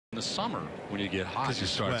In the summer, when you get hot, you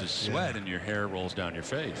start to sweat and your hair rolls down your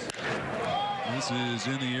face. This is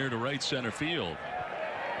in the air to right center field.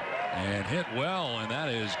 And hit well, and that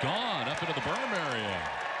is gone up into the berm area.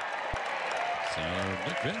 So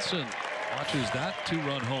Nick Vincent watches that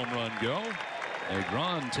 2-run home run go.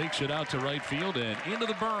 Negron takes it out to right field and into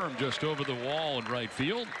the berm just over the wall in right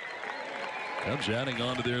field. Cubs adding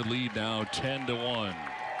on to their lead now 10-1.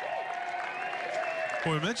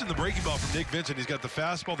 Well, we mentioned the breaking ball from Nick Vincent. He's got the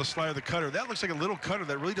fastball, the slider, the cutter. That looks like a little cutter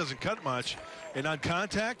that really doesn't cut much. And on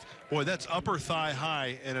contact, boy, that's upper thigh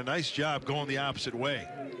high, and a nice job going the opposite way.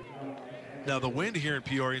 Now, the wind here in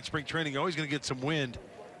Peoria in spring training, always going to get some wind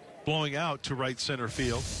blowing out to right center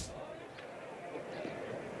field.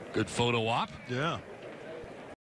 Good photo op. Yeah.